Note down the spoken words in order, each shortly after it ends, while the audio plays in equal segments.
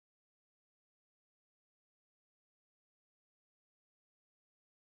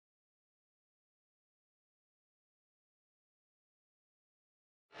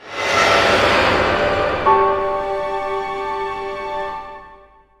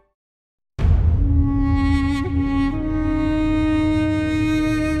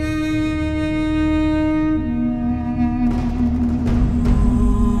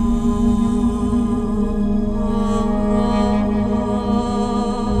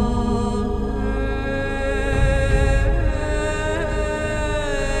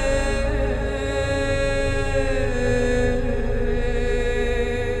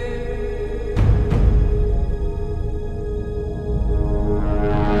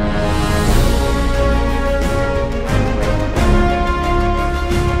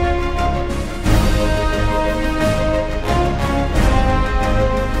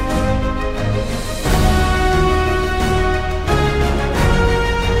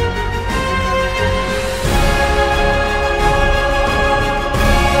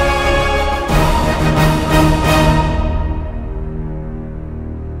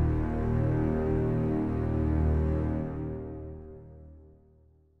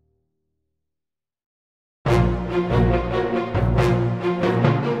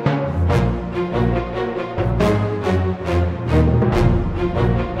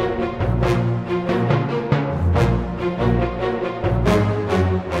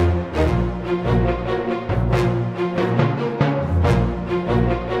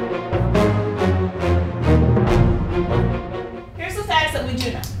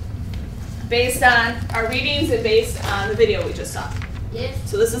Based on our readings and based on the video we just saw. Yes.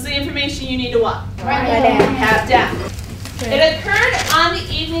 So this is the information you need to what? Write down. Have down. It occurred on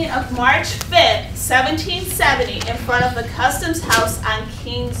the evening of March 5th, 1770 in front of the Customs House on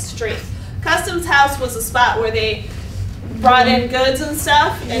King Street. Customs House was a spot where they brought in goods and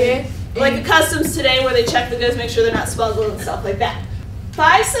stuff. And like the customs today where they check the goods, make sure they're not smuggled and stuff like that.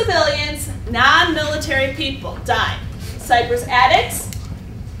 5 civilians, non-military people died. Cypress addicts.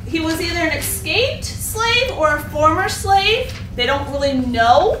 He was either an escaped slave or a former slave. They don't really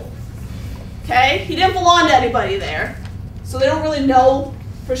know. Okay? He didn't belong to anybody there. So they don't really know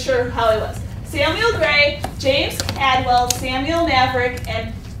for sure how he was. Samuel Gray, James Cadwell, Samuel Maverick,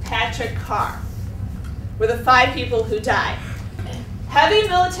 and Patrick Carr were the 5 people who died. Heavy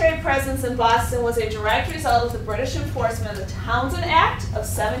military presence in Boston was a direct result of the British enforcement of the Townshend Act of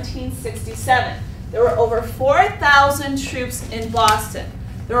 1767. There were over 4,000 troops in Boston.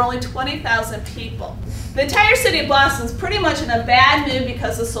 There were only 20,000 people. The entire city of Boston is pretty much in a bad mood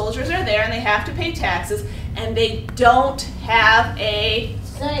because the soldiers are there and they have to pay taxes and they don't have a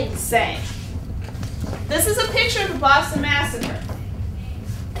say. This is a picture of the Boston Massacre.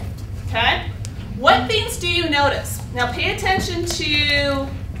 Okay? What things do you notice? Now pay attention to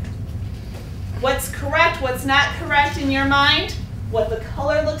what's correct, what's not correct in your mind, what the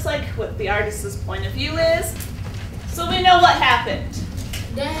color looks like, what the artist's point of view is, so we know what happened.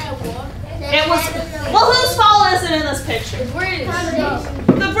 It was, well, whose fault is it in this picture? The British.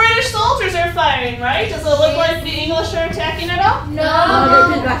 The British soldiers are firing, right? Does it look like the English are attacking at all?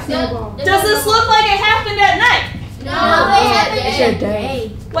 No. Does this look like it happened at night? No. It's a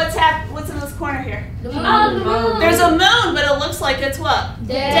day. What's in this corner here? The moon. There's a moon, but it looks like it's what?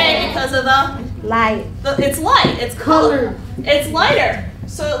 Day because of the light. It's light. It's color. It's lighter.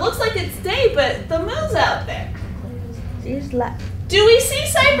 So it looks like it's day, but the moon's out there. It's light. Do we see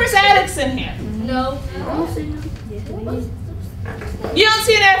Cypress addicts in here? No. You don't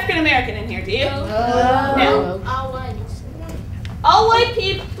see an African American in here, do you? No. All white. All white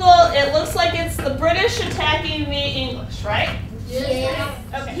people, it looks like it's the British attacking the English, right? Yes.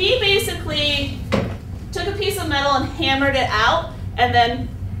 Okay. He basically took a piece of metal and hammered it out and then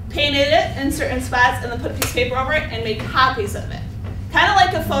painted it in certain spots and then put a piece of paper over it and made copies of it. Kind of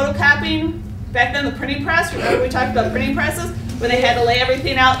like a photocopying, back then the printing press, remember we talked about printing presses? When they had to lay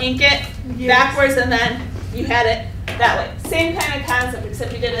everything out, ink it backwards, and then you had it that way. Same kind of concept,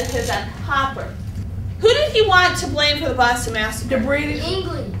 except he did his on copper. Who did he want to blame for the Boston Massacre? The British.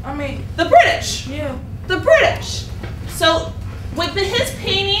 England. The British. Yeah. The British. So would his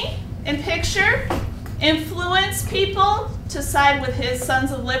painting and picture influence people to side with his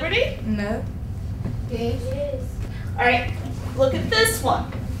Sons of Liberty? No. Yes. All right, look at this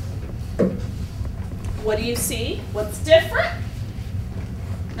one. What do you see? What's different?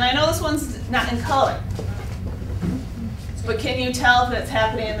 Now I know this one's not in color, but can you tell if it's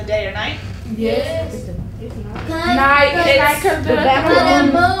happening in the day or night? Yes. Night. There's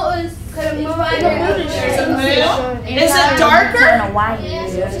a moon. Is it darker?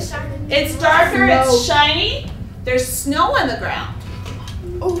 Yes. It's darker, it's shiny. There's snow on the ground.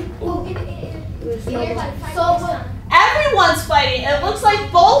 Everyone's fighting. It looks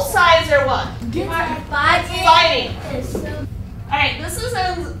like both sides are what? Fighting. All right, this is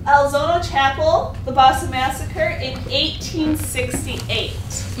in Elzono Chapel, the Boston Massacre in 1868.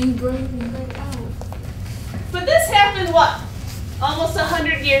 But this happened what? Almost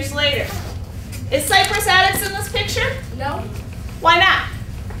 100 years later. Is Cypress addicts in this picture? No. Why not?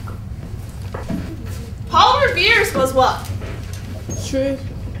 Paul Revere's was what? True.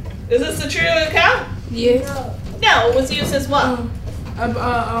 Is this the true account? Yes. No, it was used as what?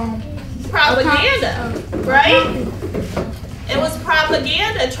 Propaganda, right? It was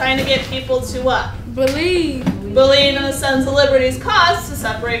propaganda trying to get people to what? Believe in the Sons of Liberty's cause to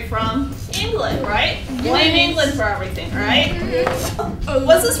separate from England, right? Blame England for everything, right?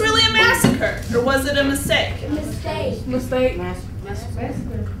 Was this really a massacre or was it a mistake? Mistake. It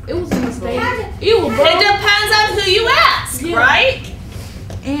was a mistake. It depends on who you ask, right?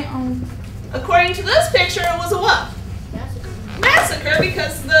 And according to this picture, it was a what? Massacre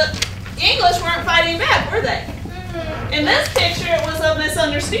because the English weren't fighting back, were they? In this picture, it was a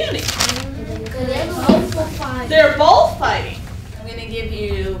misunderstanding. They're both fighting. I'm going to give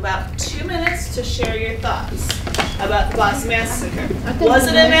you about 2 minutes chance to share your thoughts about the Boston Massacre. Was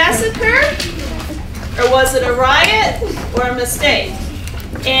it a massacre? Or was it a riot? Or a mistake?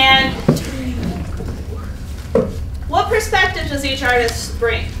 And what perspective does each artist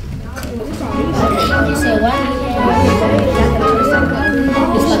bring? So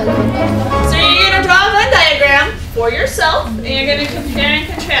you're going to draw a Venn diagram for yourself, and you're going to compare and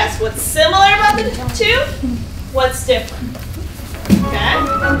contrast what's similar about the two, what's different. Okay?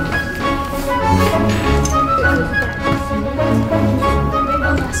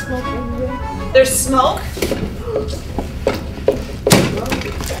 There's smoke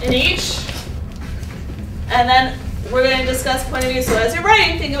in each, and then we're going to discuss point of view. So as you're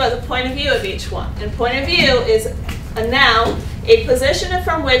writing, think about the point of view of each one. And point of view is a noun, a position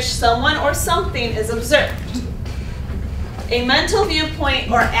from which someone or something is observed. A mental viewpoint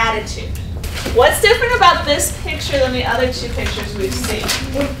or attitude. What's different about this picture than the other two pictures we've seen?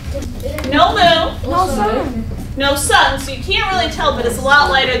 No moon. No sun. No sun, so you can't really tell, but it's a lot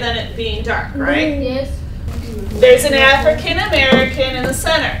lighter than it being dark, right? Yes. There's an African American in the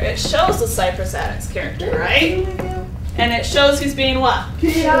center. It shows the Cypress Addicts character, right? And it shows he's being what?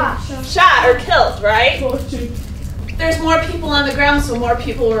 Shot or killed, right? There's more people on the ground, so more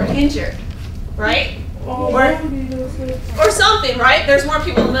people were injured, right? Or something, right? There's more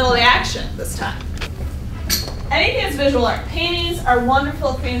people in the middle of the action this time. Anything that's visual art. Paintings are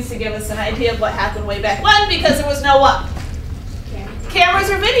wonderful things to give us an idea of what happened way back when, because there was no what? Cameras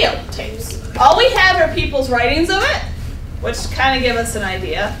or videotapes. All we have are people's writings of it, which kind of give us an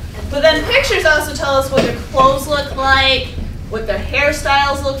idea. But then pictures also tell us what their clothes look like, what their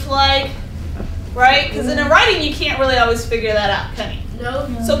hairstyles look like, right? Because in a writing, you can't really always figure that out, can you? No.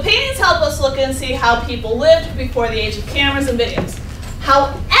 So paintings help us look and see how people lived before the age of cameras and videos.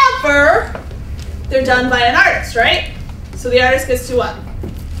 However, they're done by an artist, right? So the artist gets to what?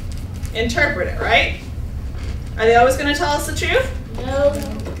 Interpret it, right? Are they always going to tell us the truth? No.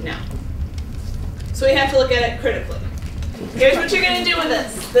 No. So we have to look at it critically. Here's what you're going to do with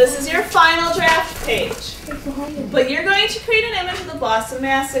this. This is your final draft page. But you're going to create an image of the Boston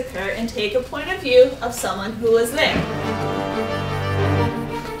Massacre and take a point of view of someone who was there.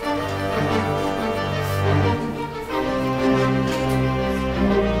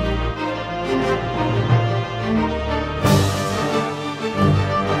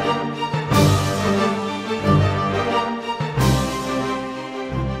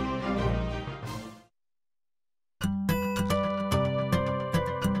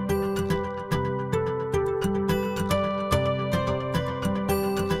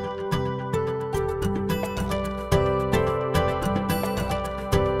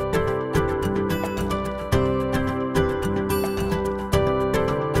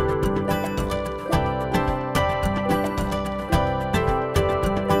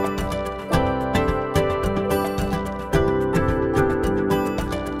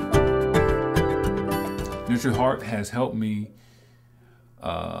 Nurtured Heart has helped me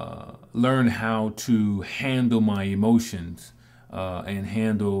learn how to handle my emotions and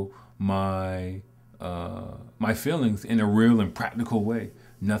handle my my feelings in a real and practical way.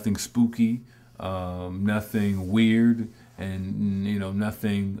 Nothing spooky, nothing weird, and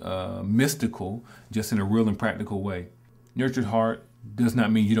nothing mystical. Just in a real and practical way. Nurtured Heart does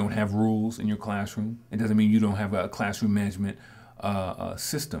not mean you don't have rules in your classroom. It doesn't mean you don't have a classroom management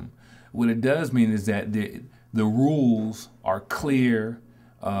system. What it does mean is that the rules are clear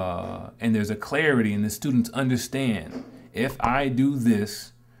and there's a clarity, and the students understand, if I do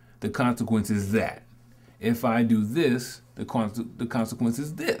this, the consequence is that. If I do this, the consequence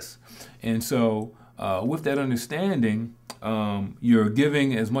is this. And so with that understanding, you're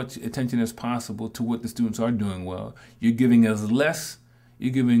giving as much attention as possible to what the students are doing well. You're giving a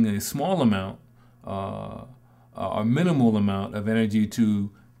small amount or minimal amount of energy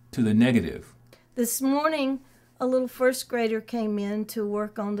to the negative. This morning, a little first grader came in to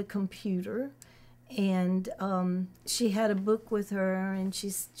work on the computer, and she had a book with her, and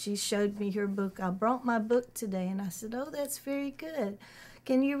she showed me her book. I brought my book today, and I said, "Oh, that's very good.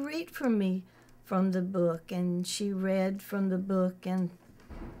 Can you read for me from the book?" And she read from the book, and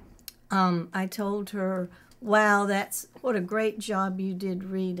I told her, "Wow, what a great job you did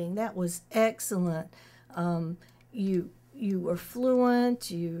reading. That was excellent. You were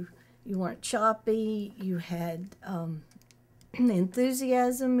fluent, you weren't choppy, you had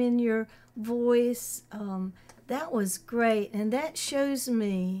enthusiasm in your voice. That was great, and that shows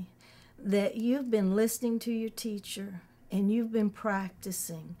me that you've been listening to your teacher, and you've been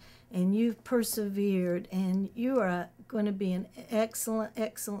practicing, and you've persevered, and you are going to be an excellent,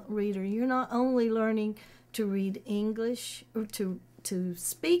 excellent reader. You're not only learning to read English or to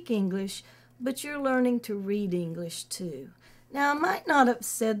speak English, but you're learning to read English too. Now, I might not have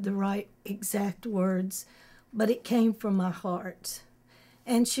said the right exact words, but it came from my heart.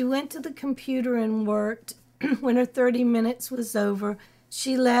 And she went to the computer and worked. When her 30 minutes was over,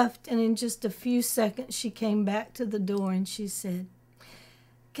 she left, and in just a few seconds, she came back to the door and she said,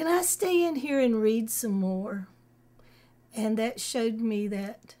 "Can I stay in here and read some more?" And that showed me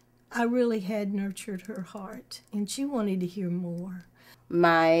that I really had nurtured her heart, and she wanted to hear more.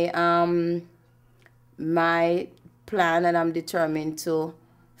 My plan, and I'm determined to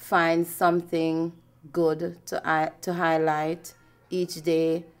find something good to highlight each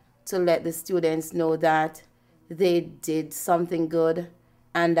day, to let the students know that they did something good,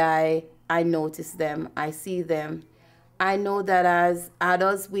 and I notice them, I see them. I know that as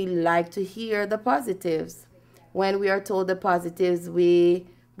adults, we like to hear the positives. When we are told the positives, we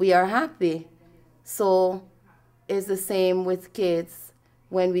are happy. So it's the same with kids.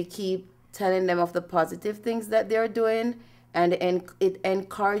 When we keep telling them of the positive things that they're doing, and it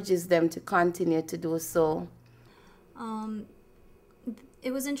encourages them to continue to do so.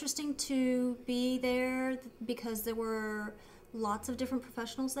 It was interesting to be there because there were lots of different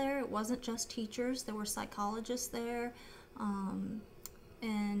professionals there. It wasn't just teachers. There were psychologists there,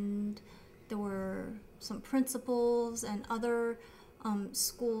 and there were some principals and other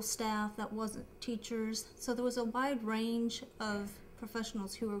school staff that wasn't teachers. So there was a wide range of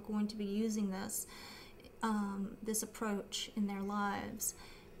professionals who were going to be using this approach in their lives.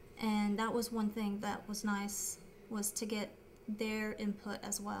 And that was one thing that was nice, was to get their input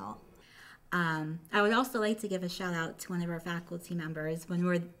as well. I would also like to give a shout out to one of our faculty members. When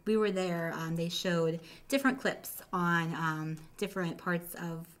we were there, they showed different clips on different parts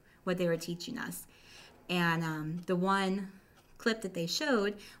of what they were teaching us. And the one clip that they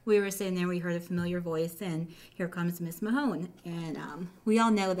showed, we were sitting there, we heard a familiar voice, and here comes Miss Mahone. And we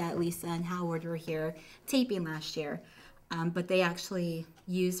all know that Lisa and Howard were here taping last year, but they actually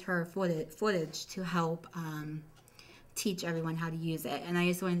used her footage to help teach everyone how to use it. And I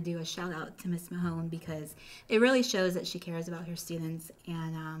just wanted to do a shout out to Miss Mahone because it really shows that she cares about her students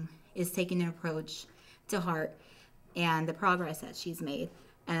and is taking their approach to heart and the progress that she's made.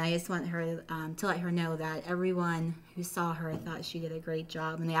 And I just want her to let her know that everyone who saw her thought she did a great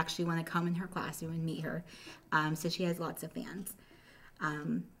job, and they actually want to come in her classroom and meet her. So she has lots of fans.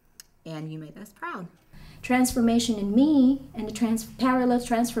 And you made us proud. Transformation in me and the parallel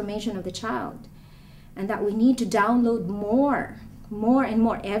transformation of the child. And that we need to download more and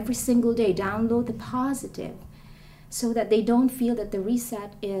more every single day. Download the positive so that they don't feel that the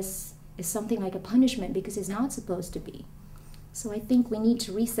reset is something like a punishment, because it's not supposed to be. So I think we need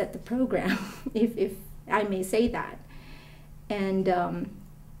to reset the program, if I may say that. And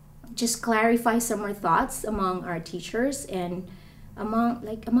just clarify some more thoughts among our teachers and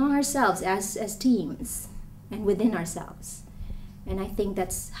among ourselves as teams and within ourselves. And I think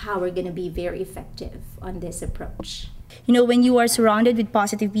that's how we're going to be very effective on this approach. You know, when you are surrounded with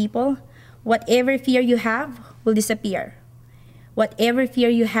positive people, whatever fear you have will disappear. Whatever fear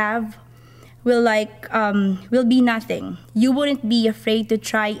you have will be nothing. You wouldn't be afraid to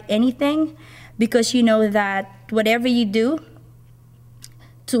try anything because you know that whatever you do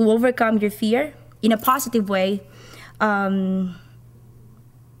to overcome your fear in a positive way,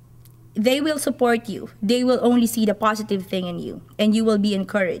 they will support you. They will only see the positive thing in you, and you will be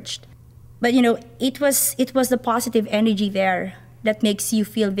encouraged. But you know, it was the positive energy there that makes you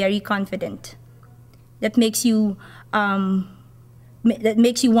feel very confident. That makes you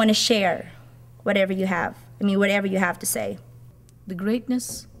want to share whatever you have. I mean, whatever you have to say. The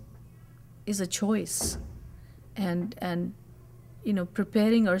greatness is a choice, and you know,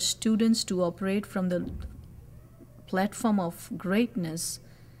 preparing our students to operate from the platform of greatness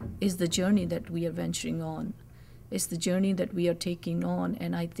is the journey that we are venturing on. It's the journey that we are taking on,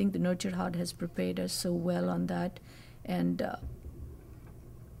 and I think the Nurtured Heart has prepared us so well on that. And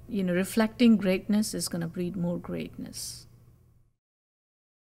you know, reflecting greatness is going to breed more greatness.